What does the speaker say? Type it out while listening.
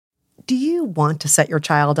Do you want to set your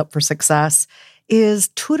child up for success? Is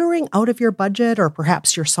tutoring out of your budget, or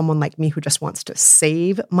perhaps you're someone like me who just wants to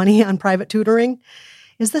save money on private tutoring?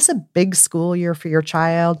 Is this a big school year for your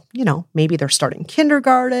child? Maybe they're starting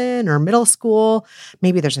kindergarten or middle school.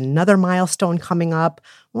 Maybe there's another milestone coming up.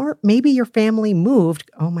 Or maybe your family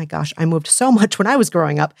moved. Oh my gosh, I moved so much when I was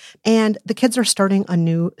growing up, and the kids are starting a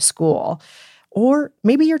new school. Or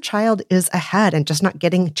maybe your child is ahead and just not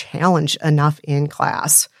getting challenged enough in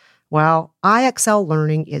class. Well, IXL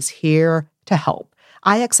Learning is here to help.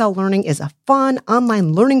 IXL Learning is a fun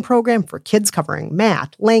online learning program for kids covering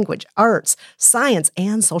math, language, arts, science,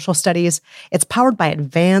 and social studies. It's powered by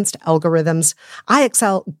advanced algorithms.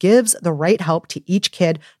 IXL gives the right help to each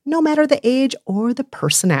kid, no matter the age or the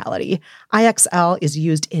personality. IXL is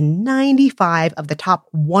used in 95 of the top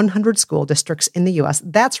 100 school districts in the U.S.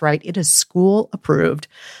 That's right, it is school approved.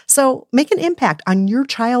 So make an impact on your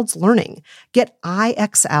child's learning. Get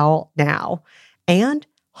IXL now. And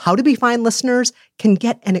How to Be Fine listeners can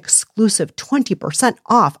get an exclusive 20%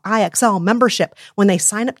 off IXL membership when they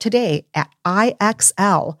sign up today at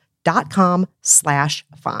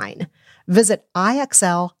IXL.com/fine. Visit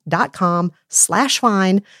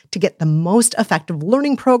IXL.com/fine to get the most effective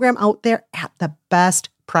learning program out there at the best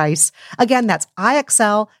price. Again, that's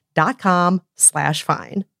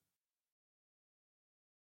IXL.com/fine.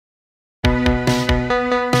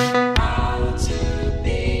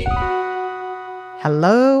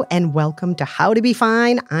 Hello and welcome to How to Be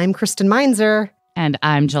Fine. I'm Kristen Meinzer. And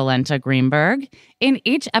I'm Jolenta Greenberg. In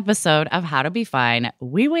each episode of How to Be Fine,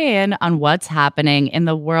 we weigh in on what's happening in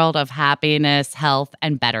the world of happiness, health,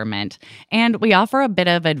 and betterment. And we offer a bit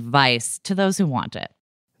of advice to those who want it.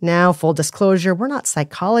 Now, full disclosure, we're not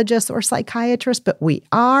psychologists or psychiatrists, but we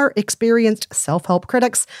are experienced self-help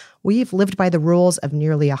critics. We've lived by the rules of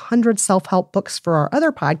nearly 100 self-help books for our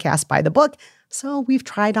other podcast, By the Book, so we've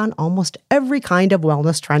tried on almost every kind of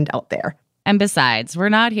wellness trend out there. And besides, we're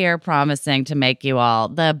not here promising to make you all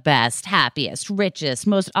the best, happiest, richest,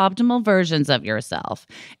 most optimal versions of yourself.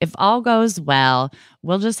 If all goes well,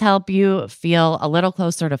 we'll just help you feel a little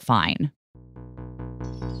closer to fine.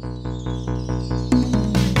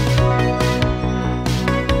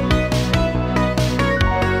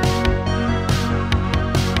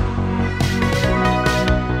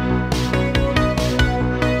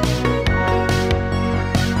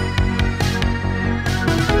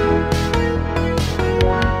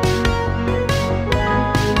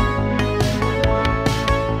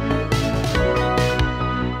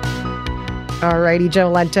 Alrighty,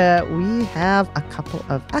 Jolenta, we have a couple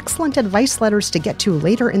of excellent advice letters to get to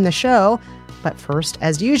later in the show. But first,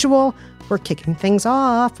 as usual, we're kicking things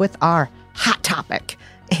off with our hot topic.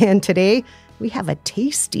 And today, we have a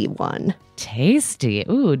tasty one. Tasty?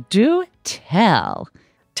 Ooh, do tell.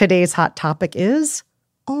 Today's hot topic is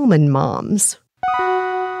Almond Moms.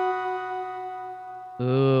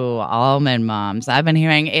 Ooh, Almond Moms. I've been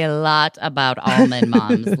hearing a lot about Almond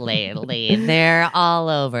Moms lately. They're all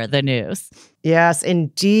over the news. Yes,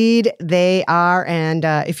 indeed they are. And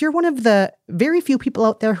if you're one of the very few people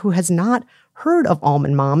out there who has not heard of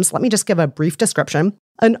Almond Moms, let me just give a brief description.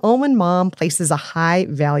 An almond mom places a high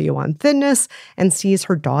value on thinness and sees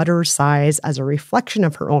her daughter's size as a reflection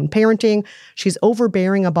of her own parenting. She's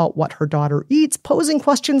overbearing about what her daughter eats, posing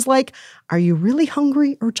questions like, are you really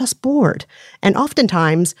hungry or just bored? And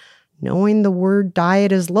oftentimes, knowing the word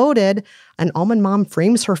diet is loaded, an almond mom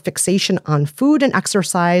frames her fixation on food and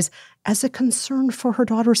exercise as a concern for her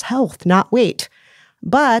daughter's health, not weight.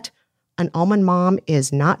 But an almond mom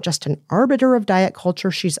is not just an arbiter of diet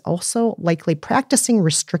culture, she's also likely practicing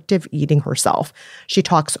restrictive eating herself. She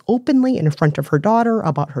talks openly in front of her daughter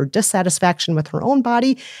about her dissatisfaction with her own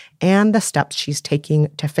body and the steps she's taking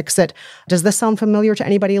to fix it. Does this sound familiar to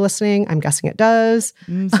anybody listening? I'm guessing it does.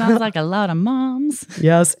 Sounds like a lot of moms.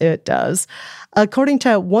 Yes, it does. According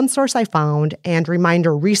to one source I found, and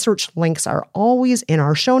reminder, research links are always in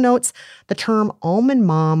our show notes, the term almond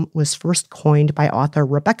mom was first coined by author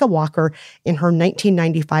Rebecca Walker in her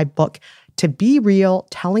 1995 book, To Be Real,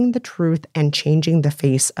 Telling the Truth and Changing the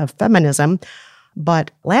Face of Feminism.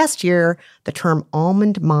 But last year, the term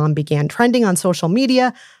almond mom began trending on social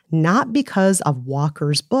media, not because of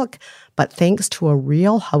Walker's book, but thanks to a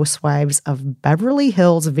Real Housewives of Beverly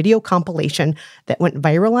Hills video compilation that went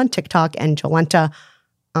viral on TikTok. And Jolenta,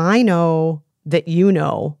 I know that you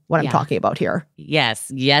know what I'm talking about here.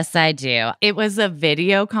 Yes, I do. It was a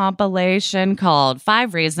video compilation called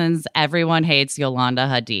 5 Reasons Everyone Hates Yolanda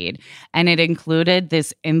Hadid. And it included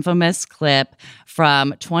this infamous clip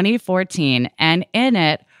from 2014. And in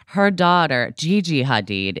it, her daughter, Gigi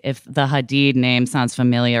Hadid, if the Hadid name sounds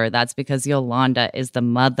familiar, that's because Yolanda is the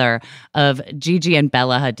mother of Gigi and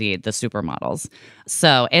Bella Hadid, the supermodels.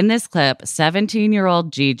 So in this clip,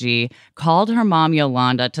 17-year-old Gigi called her mom,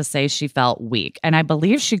 Yolanda, to say she felt weak. And I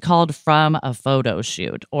believe she called from a photo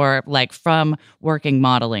shoot or like from working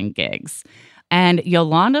modeling gigs. And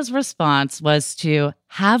Yolanda's response was to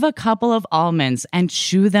have a couple of almonds and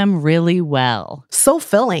chew them really well. So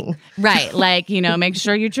filling. Right. Like, make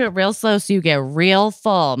sure you chew it real slow so you get real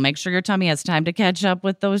full. Make sure your tummy has time to catch up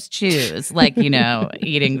with those chews. Like,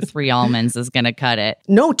 eating 3 almonds is going to cut it.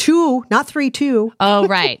 No, 2, not 3, 2. Oh,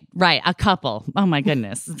 right. Right. A couple. Oh, my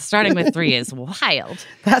goodness. Starting with 3 is wild.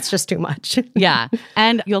 That's just too much. Yeah.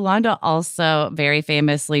 And Yolanda also very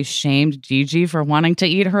famously shamed Gigi for wanting to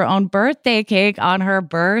eat her own birthday cake on her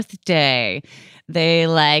birthday. They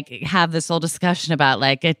have this whole discussion about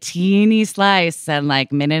a teeny slice and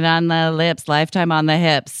minute on the lips, lifetime on the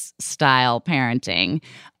hips style parenting.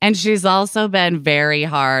 And she's also been very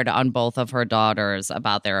hard on both of her daughters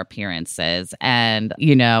about their appearances. And,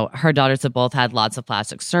 her daughters have both had lots of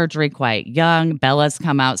plastic surgery quite young. Bella's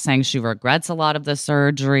come out saying she regrets a lot of the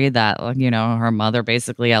surgery that, her mother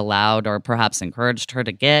basically allowed or perhaps encouraged her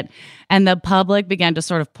to get. And the public began to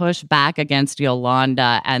sort of push back against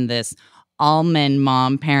Yolanda and this almond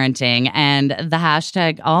mom parenting, and the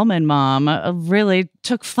hashtag almond mom really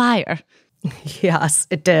took fire. Yes,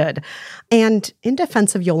 it did. And in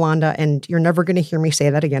defense of Yolanda, and you're never going to hear me say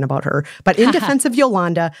that again about her, but in defense of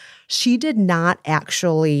Yolanda, she did not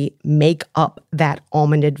actually make up that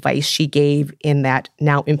almond advice she gave in that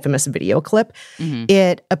now infamous video clip. Mm-hmm.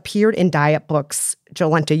 It appeared in diet books.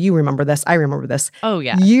 Jolenta, you remember this. I remember this. Oh,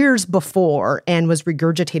 yeah. Years before, and was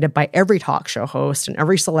regurgitated by every talk show host and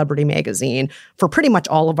every celebrity magazine for pretty much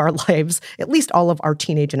all of our lives, at least all of our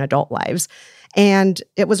teenage and adult lives. And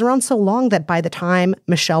it was around so long that by the time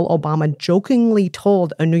Michelle Obama jokingly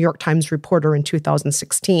told a New York Times reporter in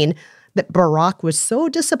 2016 that Barack was so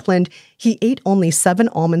disciplined, he ate only 7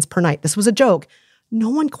 almonds per night. This was a joke. No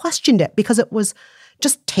one questioned it because it was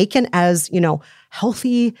just taken as,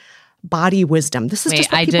 healthy body wisdom. This is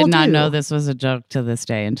just what people do. I did not know this was a joke to this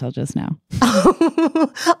day until just now.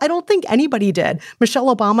 I don't think anybody did.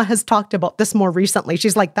 Michelle Obama has talked about this more recently.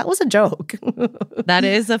 She's like, that was a joke. That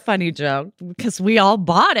is a funny joke because we all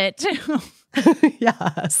bought it too.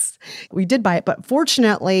 Yes, we did buy it. But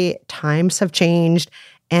fortunately, times have changed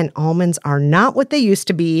and almonds are not what they used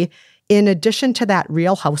to be. In addition to that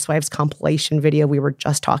Real Housewives compilation video we were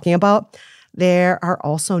just talking about, there are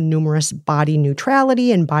also numerous body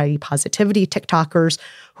neutrality and body positivity TikTokers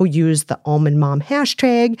who use the Almond Mom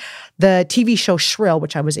hashtag. The TV show Shrill,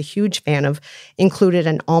 which I was a huge fan of, included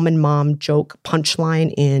an Almond Mom joke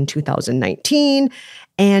punchline in 2019.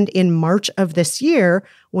 And in March of this year,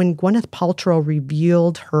 when Gwyneth Paltrow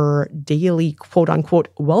revealed her daily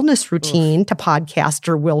quote-unquote wellness routine to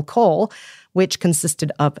podcaster Will Cole, which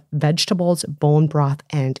consisted of vegetables, bone broth,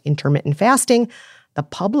 and intermittent fasting, the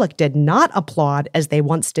public did not applaud as they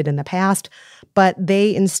once did in the past, but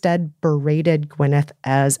they instead berated Gwyneth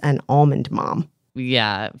as an almond mom.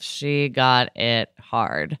 Yeah, she got it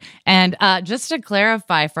hard. And just to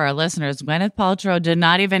clarify for our listeners, Gwyneth Paltrow did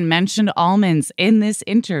not even mention almonds in this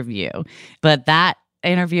interview, but that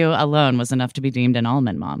interview alone was enough to be deemed an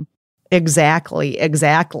almond mom. Exactly.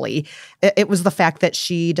 It was the fact that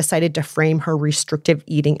she decided to frame her restrictive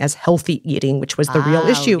eating as healthy eating, which was the real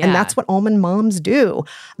issue. Yeah. And that's what almond moms do.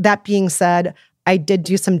 That being said, I did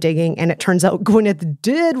do some digging, and it turns out Gwyneth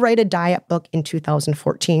did write a diet book in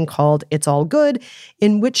 2014 called It's All Good,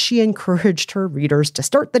 in which she encouraged her readers to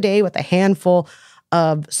start the day with a handful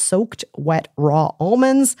of soaked wet raw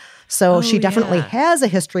almonds. So she definitely has a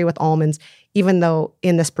history with almonds, even though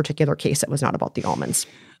in this particular case, it was not about the almonds.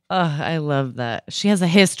 Oh, I love that. She has a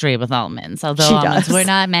history with almonds, although she almonds does. were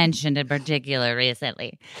not mentioned in particular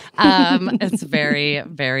recently. It's very,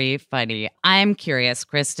 very funny. I'm curious,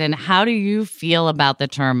 Kristen, how do you feel about the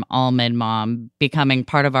term almond mom becoming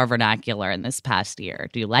part of our vernacular in this past year?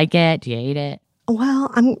 Do you like it? Do you hate it?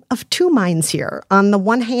 Well, I'm of two minds here. On the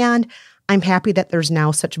one hand, I'm happy that there's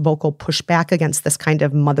now such vocal pushback against this kind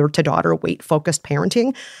of mother-to-daughter weight-focused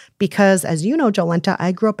parenting because, as you know, Jolenta,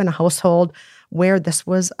 I grew up in a household where this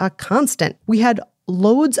was a constant. We had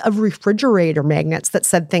loads of refrigerator magnets that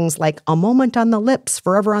said things like, a moment on the lips,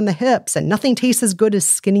 forever on the hips, and nothing tastes as good as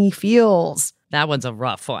skinny feels. That one's a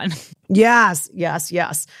rough one. Yes.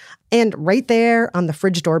 And right there on the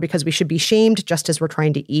fridge door, because we should be shamed just as we're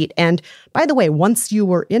trying to eat. And by the way, once you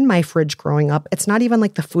were in my fridge growing up, it's not even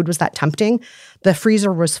like the food was that tempting. The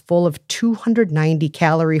freezer was full of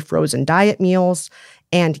 290-calorie frozen diet meals.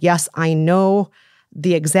 And yes, I know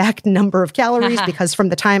the exact number of calories because from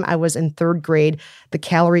the time I was in third grade, the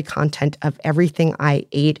calorie content of everything I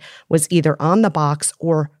ate was either on the box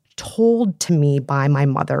or told to me by my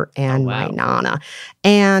mother and my nana.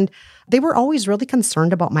 And they were always really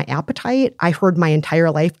concerned about my appetite. I heard my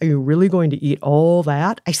entire life, are you really going to eat all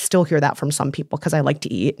that? I still hear that from some people because I like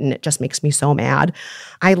to eat and it just makes me so mad.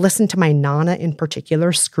 I listened to my nana in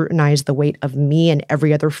particular scrutinize the weight of me and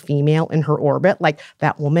every other female in her orbit, like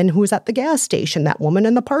that woman who's at the gas station, that woman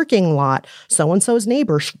in the parking lot, so-and-so's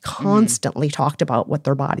neighbor. She constantly talked about what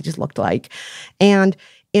their bodies looked like. And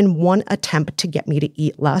in one attempt to get me to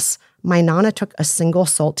eat less, my nana took a single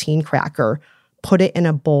saltine cracker, put it in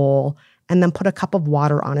a bowl, and then put a cup of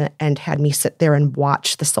water on it and had me sit there and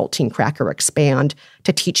watch the saltine cracker expand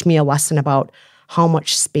to teach me a lesson about how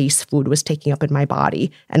much space food was taking up in my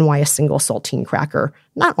body and why a single saltine cracker,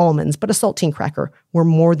 not almonds, but a saltine cracker, were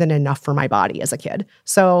more than enough for my body as a kid.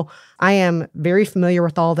 So I am very familiar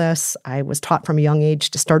with all this. I was taught from a young age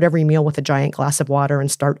to start every meal with a giant glass of water and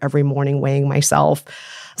start every morning weighing myself.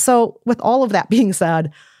 So with all of that being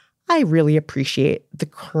said, I really appreciate the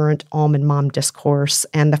current Almond Mom discourse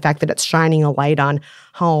and the fact that it's shining a light on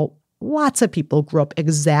how lots of people grew up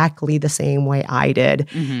exactly the same way I did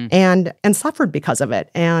and suffered because of it.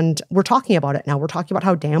 And we're talking about it now. We're talking about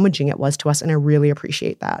how damaging it was to us, and I really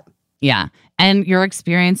appreciate that. Yeah. And your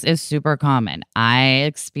experience is super common. I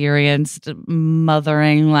experienced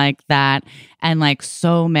mothering like that. And like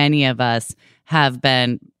so many of us have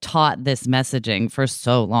been taught this messaging for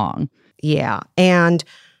so long. Yeah. And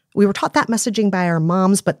we were taught that messaging by our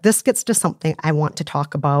moms, but this gets to something I want to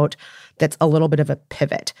talk about that's a little bit of a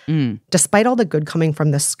pivot. Despite all the good coming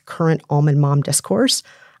from this current Almond Mom discourse,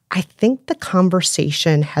 I think the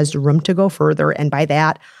conversation has room to go further. And by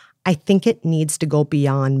that, I think it needs to go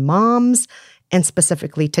beyond moms and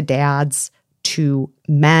specifically to dads, to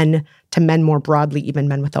men more broadly, even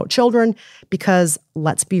men without children, because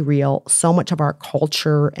let's be real, so much of our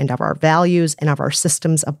culture and of our values and of our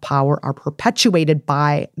systems of power are perpetuated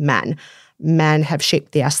by men. Men have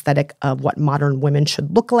shaped the aesthetic of what modern women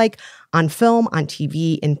should look like on film, on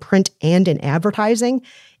TV, in print, and in advertising.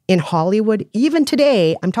 In Hollywood, even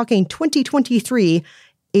today, I'm talking 2023,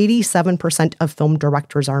 87% of film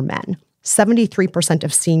directors are men. 73%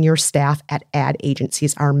 of senior staff at ad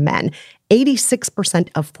agencies are men. 86%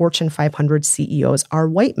 of Fortune 500 CEOs are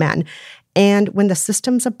white men. And when the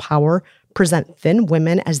systems of power present thin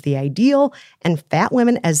women as the ideal and fat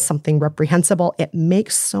women as something reprehensible, it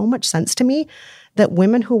makes so much sense to me that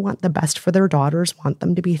women who want the best for their daughters want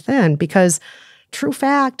them to be thin. Because, true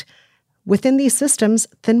fact, within these systems,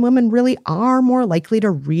 thin women really are more likely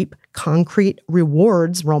to reap concrete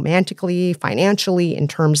rewards romantically, financially, in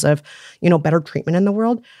terms of, better treatment in the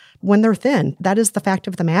world when they're thin. That is the fact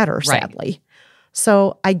of the matter, sadly. Right.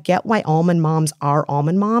 So I get why almond moms are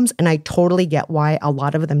almond moms, and I totally get why a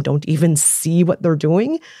lot of them don't even see what they're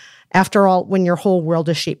doing. After all, when your whole world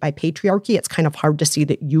is shaped by patriarchy, it's kind of hard to see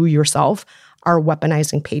that you yourself are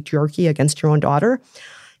weaponizing patriarchy against your own daughter.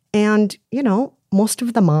 And, most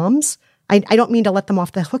of the moms, I don't mean to let them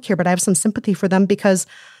off the hook here, but I have some sympathy for them because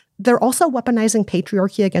they're also weaponizing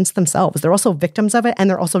patriarchy against themselves. They're also victims of it, and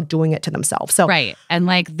they're also doing it to themselves. So, right. And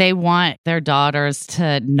they want their daughters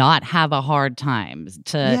to not have a hard time,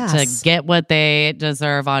 to get what they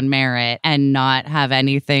deserve on merit and not have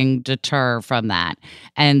anything deter from that.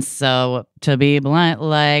 And so, to be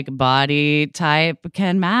blunt, body type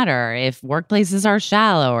can matter. If workplaces are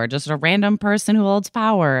shallow or just a random person who holds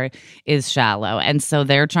power is shallow. And so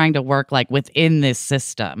they're trying to work within this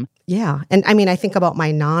system. Yeah. And I think about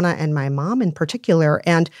my nana and my mom in particular,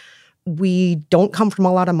 and we don't come from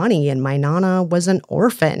a lot of money. And my nana was an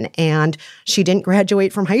orphan and she didn't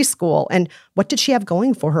graduate from high school. And what did she have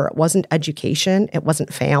going for her? It wasn't education. It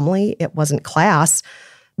wasn't family. It wasn't class.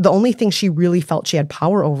 The only thing she really felt she had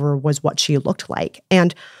power over was what she looked like.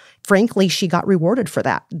 And frankly, she got rewarded for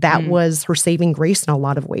that. That was her saving grace in a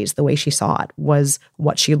lot of ways. The way she saw it was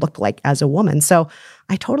what she looked like as a woman. So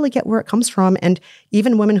I totally get where it comes from. And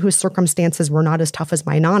even women whose circumstances were not as tough as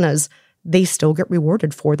my nana's, they still get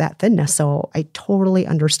rewarded for that thinness. So I totally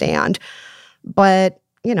understand. But,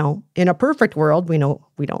 in a perfect world, we know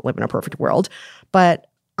we don't live in a perfect world, but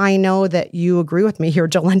I know that you agree with me here,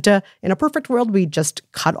 Jolenta. In a perfect world, we'd just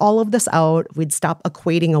cut all of this out. We'd stop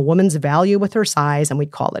equating a woman's value with her size and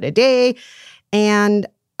we'd call it a day. And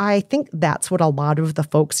I think that's what a lot of the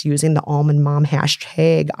folks using the Almond Mom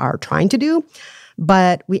hashtag are trying to do.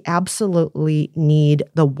 But we absolutely need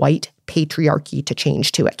the white patriarchy to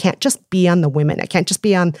change too. It can't just be on the women. It can't just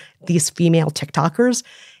be on these female TikTokers.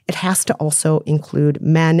 It has to also include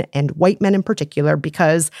men and white men in particular,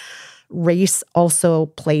 because race also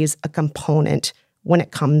plays a component when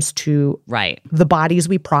it comes to Right. the bodies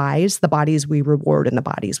we prize, the bodies we reward, and the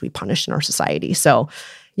bodies we punish in our society. So,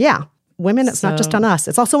 yeah, women, it's not just on us.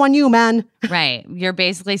 It's also on you, men. Right. You're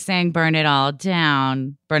basically saying burn it all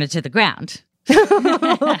down, burn it to the ground.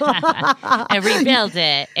 And rebuild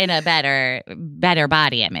it in a better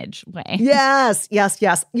body image way. Yes.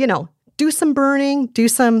 Do some burning, do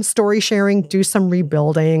some story sharing, do some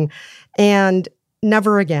rebuilding, and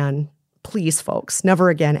never again, please, folks,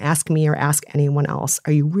 never again ask me or ask anyone else,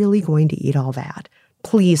 are you really going to eat all that?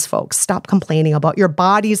 Please, folks, stop complaining about your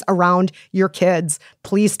bodies around your kids.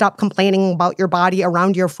 Please stop complaining about your body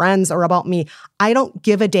around your friends or about me. I don't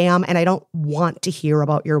give a damn, and I don't want to hear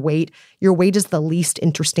about your weight. Your weight is the least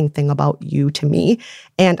interesting thing about you to me.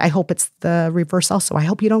 And I hope it's the reverse also. I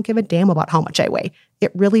hope you don't give a damn about how much I weigh.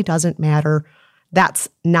 It really doesn't matter. That's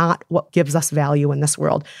not what gives us value in this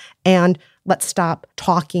world. And let's stop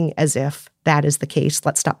talking as if that is the case.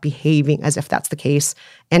 Let's stop behaving as if that's the case.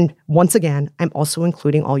 And once again, I'm also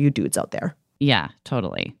including all you dudes out there. Yeah,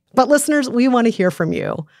 totally. But listeners, we want to hear from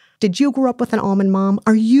you. Did you grow up with an almond mom?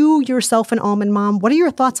 Are you yourself an almond mom? What are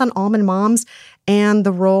your thoughts on almond moms and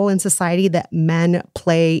the role in society that men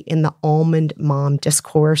play in the almond mom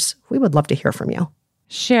discourse? We would love to hear from you.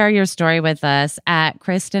 Share your story with us at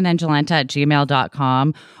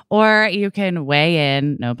kristenandjolenta@gmail.com, or you can weigh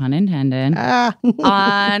in, no pun intended,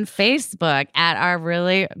 on Facebook at our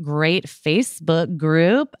really great Facebook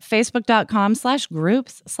group,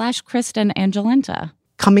 facebook.com/groups/kristenandjolenta.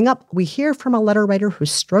 Coming up, we hear from a letter writer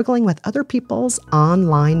who's struggling with other people's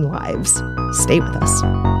online lives. Stay with us.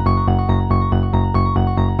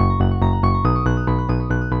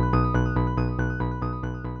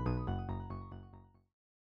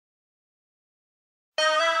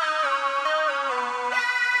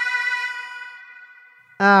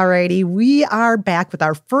 Alrighty, we are back with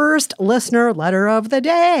our first listener letter of the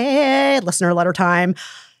day. Listener letter time.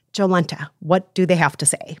 Jolenta, what do they have to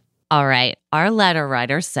say? All right. Our letter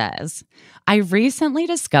writer says, I recently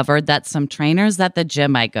discovered that some trainers at the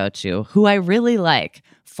gym I go to, who I really like,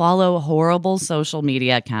 follow horrible social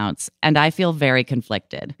media accounts, and I feel very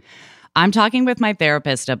conflicted. I'm talking with my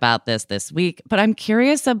therapist about this week, but I'm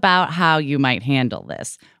curious about how you might handle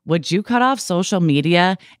this. Would you cut off social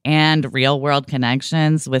media and real-world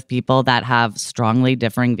connections with people that have strongly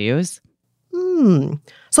differing views?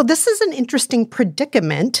 So this is an interesting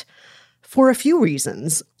predicament for a few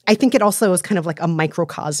reasons. I think it also is kind of like a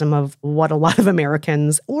microcosm of what a lot of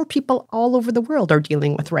Americans or people all over the world are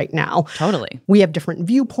dealing with right now. Totally. We have different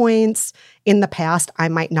viewpoints. In the past, I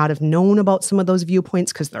might not have known about some of those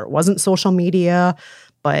viewpoints because there wasn't social media,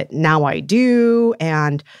 but now I do.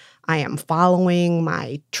 And I am following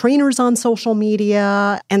my trainers on social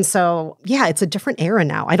media. And so, yeah, it's a different era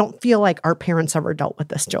now. I don't feel like our parents ever dealt with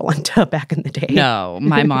this, Jolenta, back in the day. No,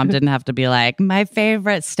 my mom didn't have to be like, my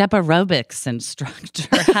favorite step aerobics instructor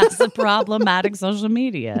has a problematic social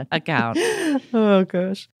media account. Oh,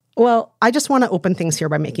 gosh. Well, I just want to open things here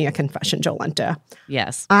by making a confession, Jolenta.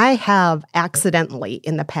 Yes. I have accidentally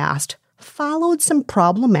in the past followed some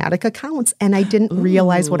problematic accounts and I didn't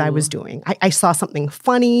realize what I was doing. I saw something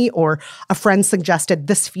funny or a friend suggested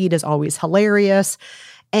this feed is always hilarious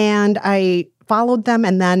and I followed them.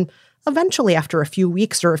 And then eventually after a few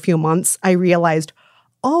weeks or a few months, I realized,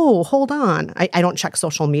 oh, hold on. I don't check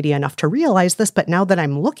social media enough to realize this, but now that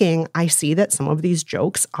I'm looking, I see that some of these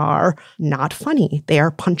jokes are not funny. They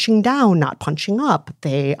are punching down, not punching up.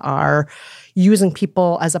 They are using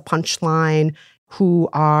people as a punchline who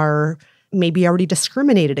are maybe already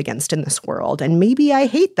discriminated against in this world. And maybe I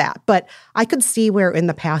hate that. But I could see where in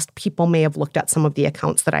the past people may have looked at some of the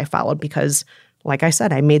accounts that I followed because, like I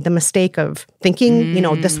said, I made the mistake of thinking,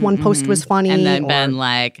 this one post was funny. And then been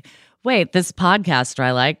like, wait, this podcaster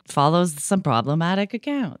I like follows some problematic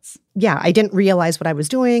accounts. Yeah, I didn't realize what I was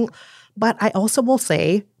doing. But I also will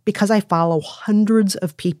say, because I follow hundreds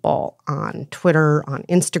of people on Twitter, on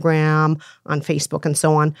Instagram, on Facebook, and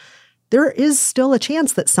so on, there is still a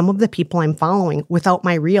chance that some of the people I'm following, without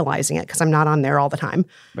my realizing it, because I'm not on there all the time,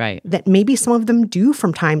 right, that maybe some of them do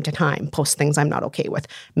from time to time post things I'm not okay with.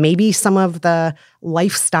 Maybe some of the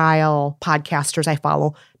lifestyle podcasters I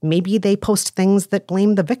follow, maybe they post things that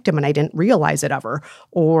blame the victim and I didn't realize it ever.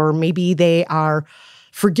 Or maybe they are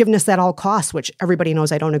forgiveness at all costs, which everybody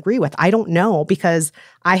knows I don't agree with. I don't know because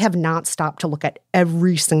I have not stopped to look at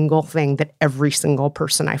every single thing that every single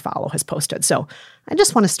person I follow has posted. So I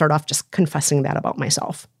just want to start off just confessing that about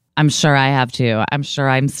myself. I'm sure I have too. I'm sure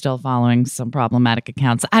I'm still following some problematic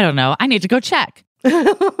accounts. I don't know. I need to go check.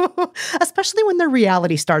 Especially when they're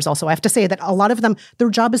reality stars also. I have to say that a lot of them, their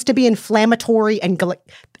job is to be inflammatory and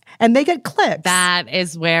and they get clicks. That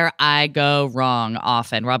is where I go wrong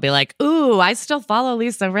often, where I'll be like, ooh, I still follow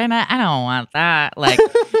Lisa Rinna. I don't want that. Like,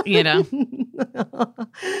 you know.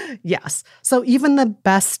 Yes. So even the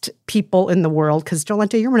best people in the world, because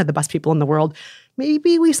Jolenta, you're one of the best people in the world,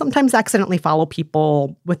 maybe we sometimes accidentally follow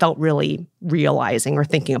people without really realizing or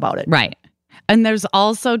thinking about it. Right. And there's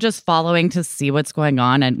also just following to see what's going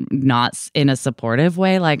on and not in a supportive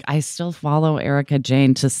way. Like, I still follow Erica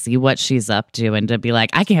Jane to see what she's up to and to be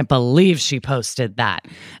like, I can't believe she posted that.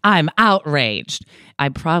 I'm outraged. I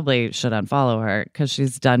probably should unfollow her because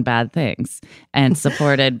she's done bad things and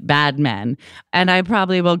supported bad men. And I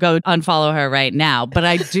probably will go unfollow her right now. But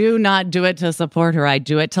I do not do it to support her. I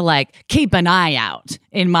do it to like keep an eye out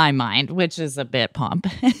in my mind, which is a bit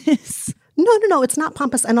pompous. No, it's not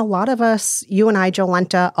pompous. And a lot of us, you and I,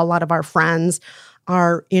 Jolenta, a lot of our friends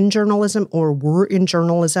are in journalism or were in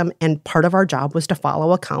journalism. And part of our job was to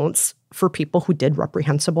follow accounts for people who did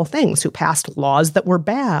reprehensible things, who passed laws that were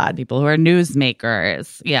bad. People who are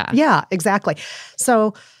newsmakers. Yeah. Yeah, exactly.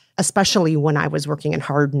 So especially when I was working in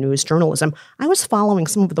hard news journalism, I was following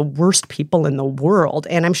some of the worst people in the world.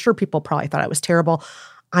 And I'm sure people probably thought I was terrible.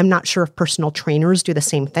 I'm not sure if personal trainers do the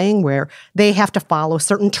same thing where they have to follow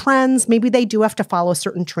certain trends. Maybe they do have to follow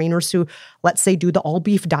certain trainers who, let's say, do the all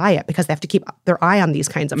beef diet because they have to keep their eye on these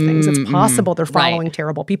kinds of things. It's possible they're following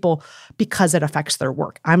terrible people because it affects their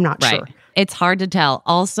work. I'm not sure. It's hard to tell.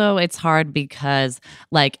 Also, it's hard because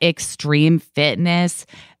like extreme fitness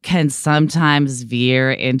can sometimes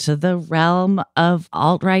veer into the realm of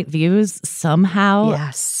alt-right views somehow.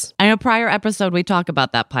 Yes. In a prior episode, we talk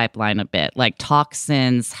about that pipeline a bit, like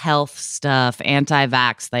toxins, health stuff,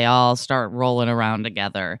 anti-vax, they all start rolling around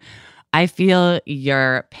together. I feel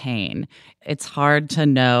your pain. It's hard to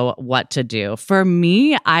know what to do. For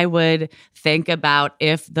me, I would think about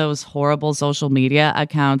if those horrible social media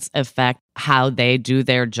accounts affect how they do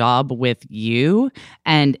their job with you,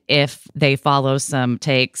 and if they follow some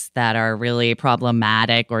takes that are really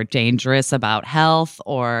problematic or dangerous about health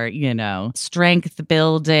or, you know, strength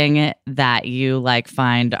building that you like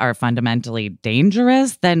find are fundamentally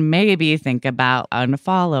dangerous, then maybe think about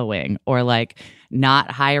unfollowing or like not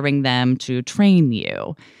hiring them to train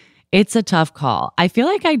you. It's a tough call. I feel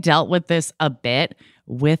like I dealt with this a bit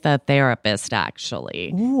with a therapist,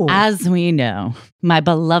 actually. Ooh. As we know, my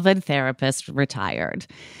beloved therapist retired.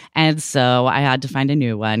 And so I had to find a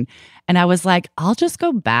new one. And I was like, I'll just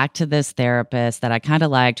go back to this therapist that I kind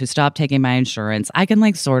of liked who stopped taking my insurance. I can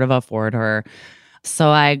like sort of afford her. So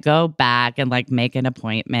I go back and like make an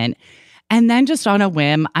appointment. And then just on a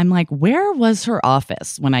whim, I'm like, where was her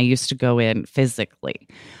office when I used to go in physically?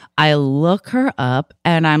 I look her up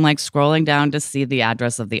and I'm like scrolling down to see the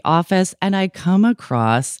address of the office. And I come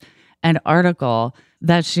across an article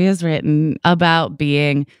that she has written about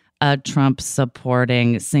being a Trump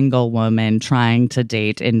supporting single woman trying to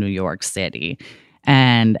date in New York City.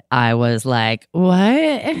 And I was like,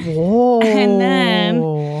 what? Whoa. And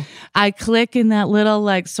then I click in that little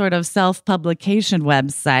like sort of self-publication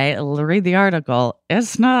website, read the article.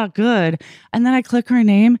 It's not good. And then I click her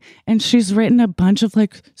name and she's written a bunch of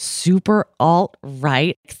like super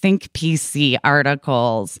alt-right Think PC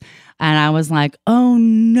articles. And I was like, oh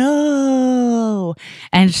no.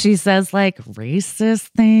 And she says like racist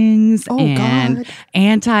things and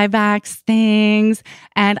anti-vax things.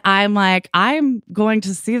 And I'm like, I'm going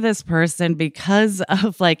to see this person because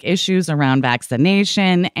of like issues around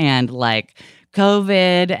vaccination and like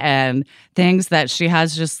COVID and things that she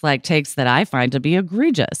has just like takes that I find to be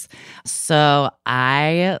egregious. So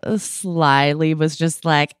I slyly was just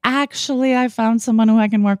like, actually, I found someone who I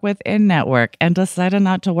can work with in network and decided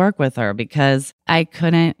not to work with her because I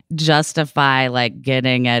couldn't justify like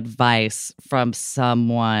getting advice from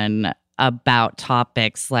someone about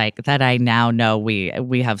topics like that I now know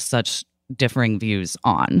we have such differing views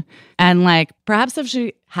on. And like perhaps if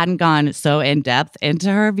she hadn't gone so in depth into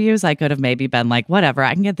her views, I could have maybe been like, whatever,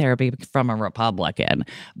 I can get therapy from a Republican.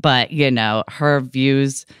 But, you know, her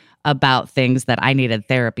views about things that I needed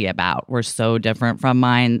therapy about were so different from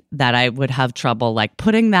mine that I would have trouble like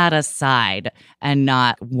putting that aside and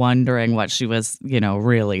not wondering what she was, you know,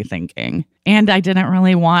 really thinking. And I didn't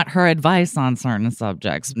really want her advice on certain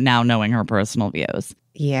subjects, now knowing her personal views.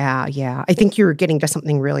 Yeah. I think you're getting to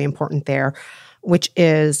something really important there, which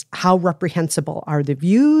is how reprehensible are the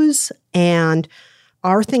views, and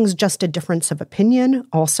are things just a difference of opinion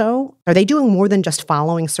also? Are they doing more than just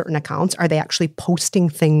following certain accounts? Are they actually posting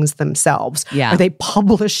things themselves? Yeah. Are they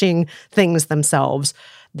publishing things themselves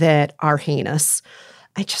that are heinous?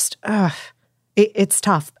 It's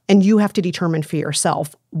tough. And you have to determine for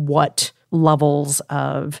yourself what levels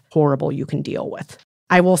of horrible you can deal with.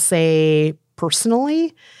 I will say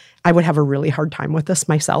personally, I would have a really hard time with this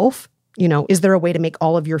myself. Is there a way to make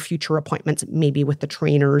all of your future appointments maybe with the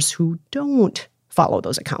trainers who don't follow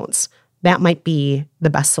those accounts? That might be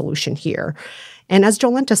the best solution here. And as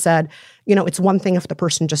Jolenta said, it's one thing if the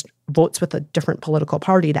person just votes with a different political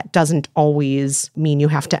party. That doesn't always mean you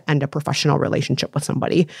have to end a professional relationship with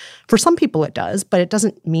somebody. For some people it does, but it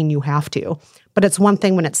doesn't mean you have to. But it's one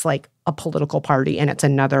thing when it's like a political party, and it's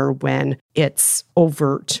another when it's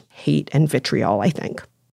overt hate and vitriol, I think.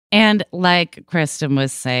 And like Kristen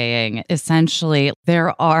was saying, essentially,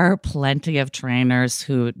 there are plenty of trainers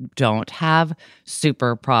who don't have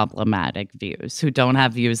super problematic views, who don't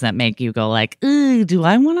have views that make you go like, ooh, do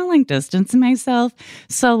I want to distance myself?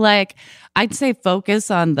 So I'd say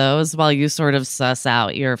focus on those while you sort of suss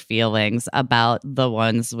out your feelings about the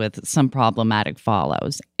ones with some problematic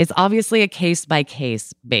follows. It's obviously a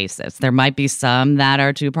case-by-case basis. There might be some that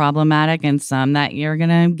are too problematic and some that you're going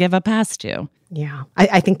to give a pass to. Yeah,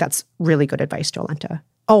 I think that's really good advice, Jolenta.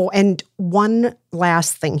 Oh, and one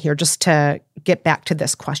last thing here, just to get back to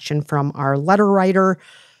this question from our letter writer.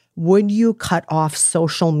 Would you cut off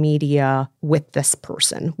social media with this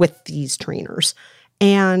person, with these trainers?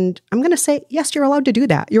 And I'm going to say, yes, you're allowed to do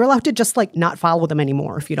that. You're allowed to just not follow them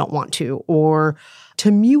anymore if you don't want to, or to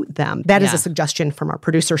mute them. That is a suggestion from our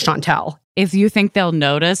producer, Chantel. If you think they'll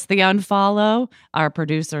notice the unfollow, our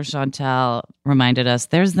producer, Chantel, reminded us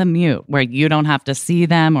there's the mute where you don't have to see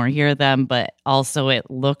them or hear them, but also it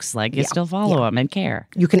looks like you still follow them and care.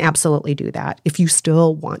 You can absolutely do that. If you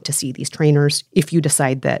still want to see these trainers, if you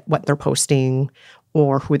decide that what they're posting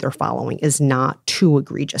or who they're following is not too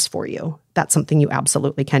egregious for you, that's something you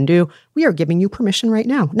absolutely can do. We are giving you permission right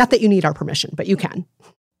now. Not that you need our permission, but you can.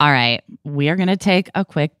 All right, we are going to take a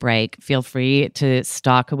quick break. Feel free to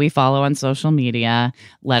stalk who we follow on social media.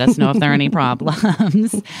 Let us know if there are any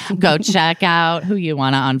problems. Go check out who you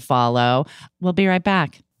want to unfollow. We'll be right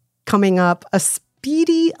back. Coming up, a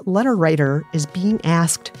speedy letter writer is being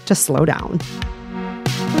asked to slow down.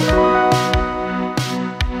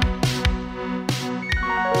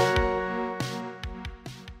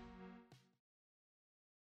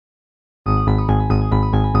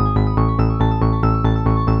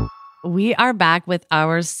 We are back with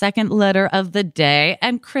our second letter of the day.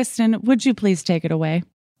 And Kristen, would you please take it away?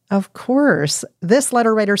 Of course. This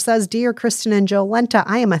letter writer says, Dear Kristen and Jolenta,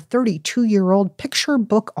 I am a 32-year-old picture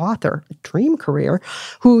book author, a dream career,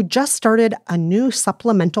 who just started a new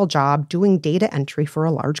supplemental job doing data entry for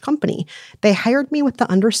a large company. They hired me with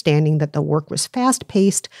the understanding that the work was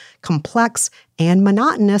fast-paced, complex, and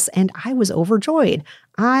monotonous, and I was overjoyed.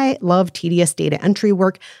 I love tedious data entry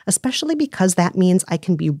work, especially because that means I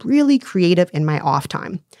can be really creative in my off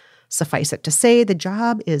time. Suffice it to say, the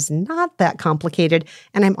job is not that complicated,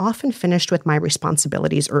 and I'm often finished with my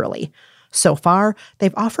responsibilities early. So far,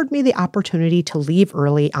 they've offered me the opportunity to leave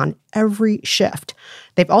early on every shift.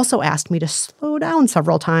 They've also asked me to slow down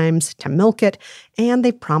several times, to milk it, and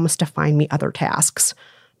they've promised to find me other tasks.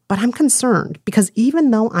 But I'm concerned because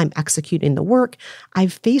even though I'm executing the work,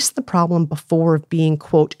 I've faced the problem before of being,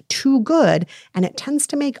 quote, too good, and it tends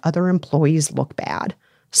to make other employees look bad.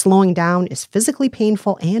 Slowing down is physically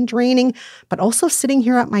painful and draining, but also sitting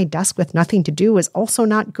here at my desk with nothing to do is also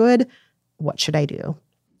not good. What should I do?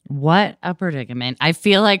 What a predicament. I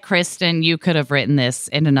feel like, Kristen, you could have written this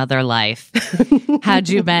in another life had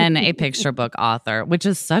you been a picture book author, which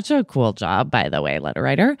is such a cool job, by the way, letter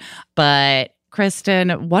writer. But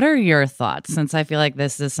Kristen, what are your thoughts, since I feel like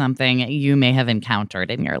this is something you may have encountered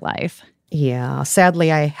in your life? Yeah, sadly,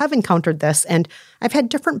 I have encountered this, and I've had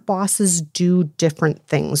different bosses do different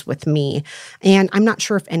things with me. And I'm not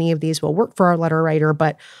sure if any of these will work for our letter writer,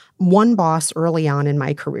 but one boss early on in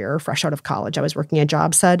my career, fresh out of college, I was working a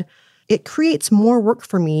job, said, "It creates more work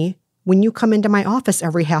for me when you come into my office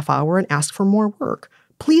every half hour and ask for more work.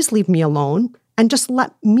 Please leave me alone and just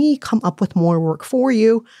let me come up with more work for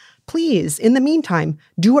you. Please, in the meantime,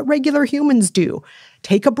 do what regular humans do.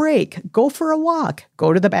 Take a break, go for a walk,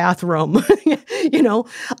 go to the bathroom."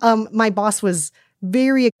 My boss was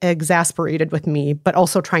very exasperated with me, but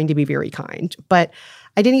also trying to be very kind. But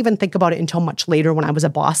I didn't even think about it until much later when I was a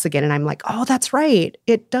boss again. And I'm like, oh, that's right.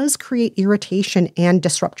 It does create irritation and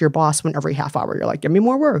disrupt your boss when every half hour you're like, give me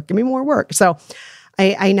more work, give me more work. So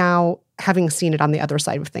I now, having seen it on the other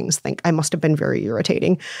side of things, think I must have been very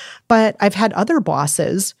irritating. But I've had other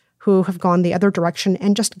bosses who have gone the other direction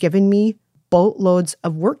and just given me boatloads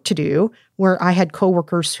of work to do, where I had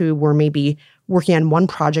coworkers who were maybe working on one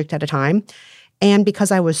project at a time. And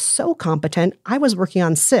because I was so competent, I was working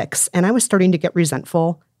on 6, and I was starting to get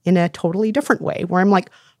resentful in a totally different way, where I'm like,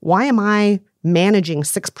 why am I managing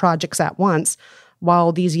 6 projects at once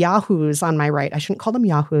while these yahoos on my right, I shouldn't call them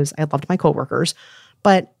yahoos, I loved my coworkers,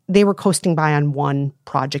 but they were coasting by on one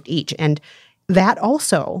project each. And that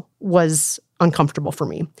also was uncomfortable for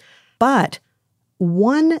me. But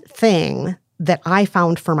one thing that I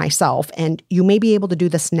found for myself, and you may be able to do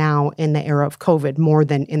this now in the era of COVID more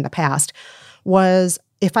than in the past, was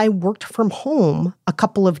if I worked from home a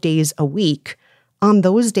couple of days a week, on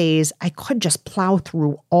those days, I could just plow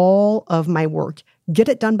through all of my work, get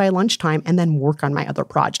it done by lunchtime, and then work on my other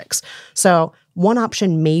projects. So one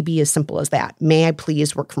option may be as simple as that. May I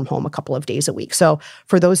please work from home a couple of days a week? So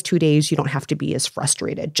for those 2 days, you don't have to be as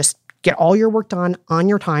frustrated. Just get all your work done on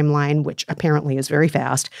your timeline, which apparently is very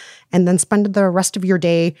fast, and then spend the rest of your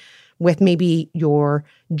day with maybe your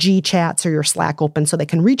G chats or your Slack open so they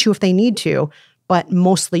can reach you if they need to. But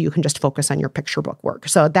mostly you can just focus on your picture book work.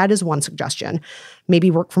 So that is one suggestion.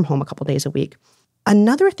 Maybe work from home a couple days a week.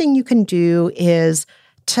 Another thing you can do is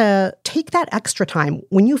to take that extra time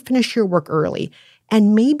when you finish your work early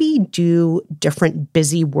and maybe do different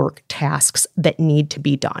busy work tasks that need to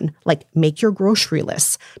be done, like make your grocery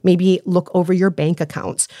lists, maybe look over your bank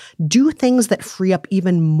accounts, do things that free up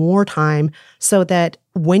even more time so that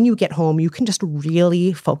when you get home, you can just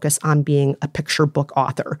really focus on being a picture book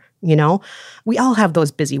author. You know, we all have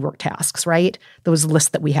those busy work tasks, right? Those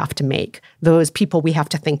lists that we have to make, those people we have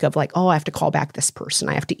to think of like, oh, I have to call back this person.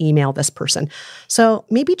 I have to email this person. So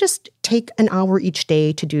maybe just take an hour each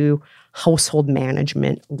day to do household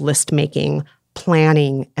management, list making,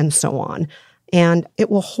 planning, and so on. And it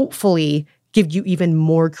will hopefully give you even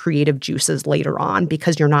more creative juices later on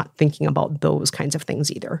because you're not thinking about those kinds of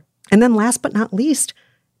things either. And then last but not least,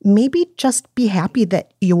 maybe just be happy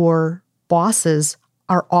that your bosses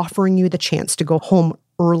are offering you the chance to go home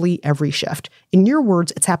early every shift. In your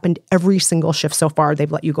words, it's happened every single shift so far.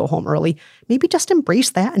 They've let you go home early. Maybe just embrace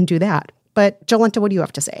that and do that. But Jolenta, what do you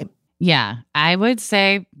have to say? Yeah, I would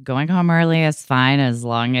say going home early is fine as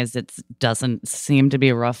long as it doesn't seem to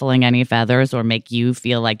be ruffling any feathers or make you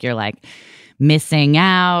feel like you're like missing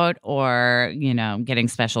out or, you know, getting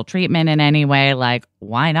special treatment in any way. Like,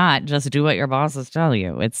 why not just do what your bosses tell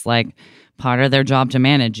you? It's like part of their job to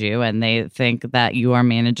manage you, and they think that you are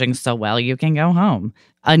managing so well you can go home.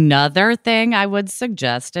 Another thing I would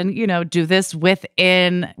suggest, and, you know, do this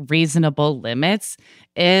within reasonable limits,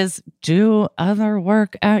 is do other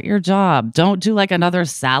work at your job. Don't do like another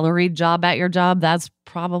salaried job at your job. That's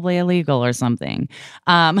probably illegal or something.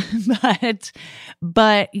 But,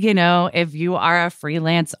 you know, if you are a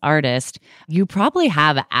freelance artist, you probably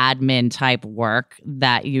have admin type work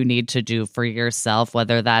that you need to do for yourself,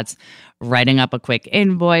 whether that's writing up a quick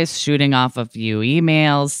invoice, shooting off a few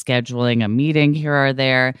emails, scheduling a meeting here or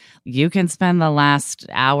there. You can spend the last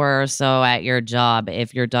hour or so at your job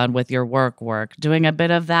if you're done with your work doing a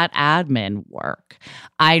bit of that admin work.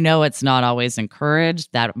 I know it's not always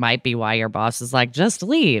encouraged. That might be why your boss is like, just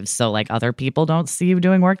leave. So like other people don't see you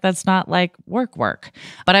doing work that's not like work.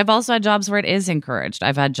 But I've also had jobs where it is encouraged.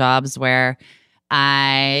 I've had jobs where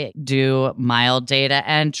I do mild data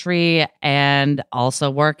entry and also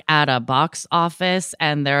work at a box office.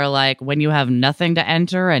 And they're like, when you have nothing to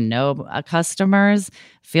enter and no customers,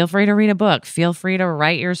 feel free to read a book. Feel free to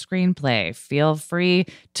write your screenplay. Feel free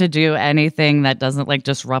to do anything that doesn't like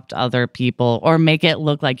disrupt other people or make it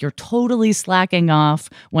look like you're totally slacking off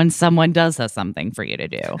when someone does have something for you to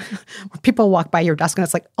do. People walk by your desk and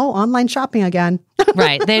it's like, oh, online shopping again.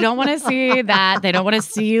 Right. They don't want to see that. They don't want to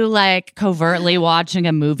see you like covertly watching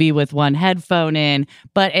a movie with one headphone in.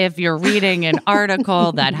 But if you're reading an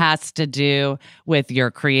article that has to do with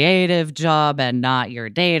your creative job and not your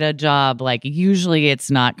data job, like usually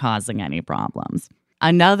it's not causing any problems.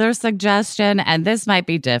 Another suggestion, and this might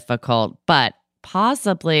be difficult, but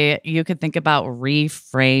possibly you could think about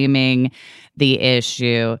reframing the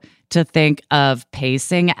issue to think of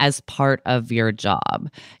pacing as part of your job.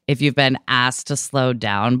 If you've been asked to slow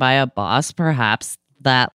down by a boss, perhaps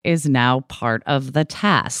that is now part of the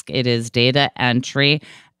task. It is data entry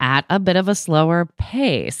at a bit of a slower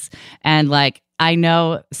pace. And like, I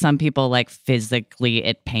know some people like physically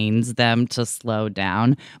it pains them to slow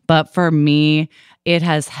down, but for me, it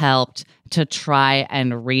has helped to try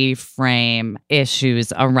and reframe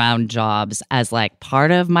issues around jobs as like part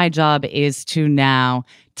of my job is to now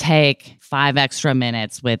take 5 extra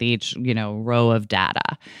minutes with each, you know, row of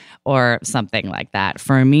data or something like that.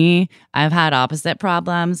 For me, I've had opposite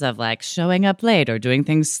problems of like showing up late or doing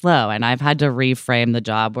things slow. And I've had to reframe the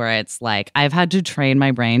job where it's like, I've had to train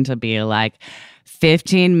my brain to be like,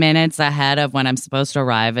 15 minutes ahead of when I'm supposed to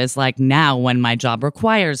arrive is like now when my job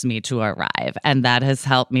requires me to arrive. And that has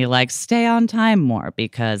helped me like stay on time more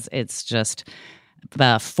because it's just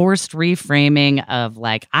the forced reframing of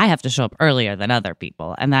like, I have to show up earlier than other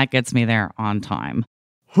people. And that gets me there on time.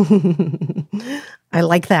 I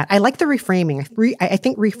like that. I like the reframing. I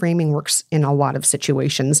think reframing works in a lot of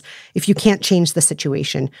situations. If you can't change the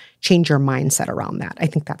situation, change your mindset around that. I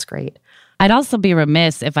think that's great. I'd also be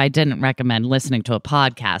remiss if I didn't recommend listening to a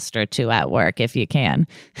podcast or two at work if you can.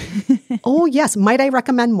 Oh, yes. Might I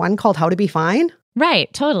recommend one called How to Be Fine?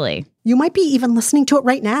 Right, totally. You might be even listening to it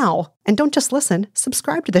right now. And don't just listen,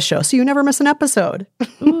 subscribe to the show so you never miss an episode.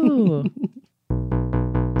 Ooh.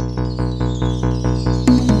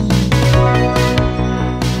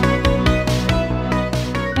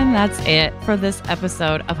 And that's it for this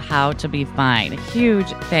episode of How to Be Fine. Huge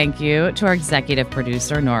thank you to our executive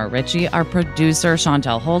producer, Nora Ritchie, our producer,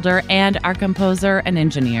 Chantel Holder, and our composer and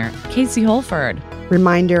engineer, Casey Holford.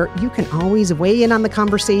 Reminder, you can always weigh in on the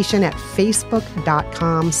conversation at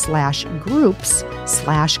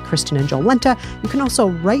facebook.com/groups/Kristen and Jolenta. You can also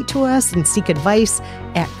write to us and seek advice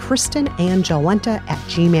at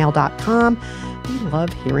kristenandjolenta@gmail.com. We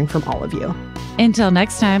love hearing from all of you. Until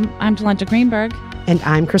next time, I'm Jolenta Greenberg. And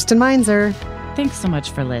I'm Kristen Meinzer. Thanks so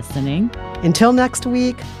much for listening. Until next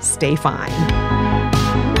week, stay fine.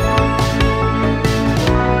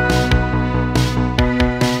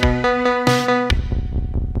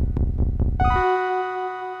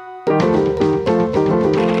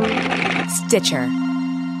 Stitcher.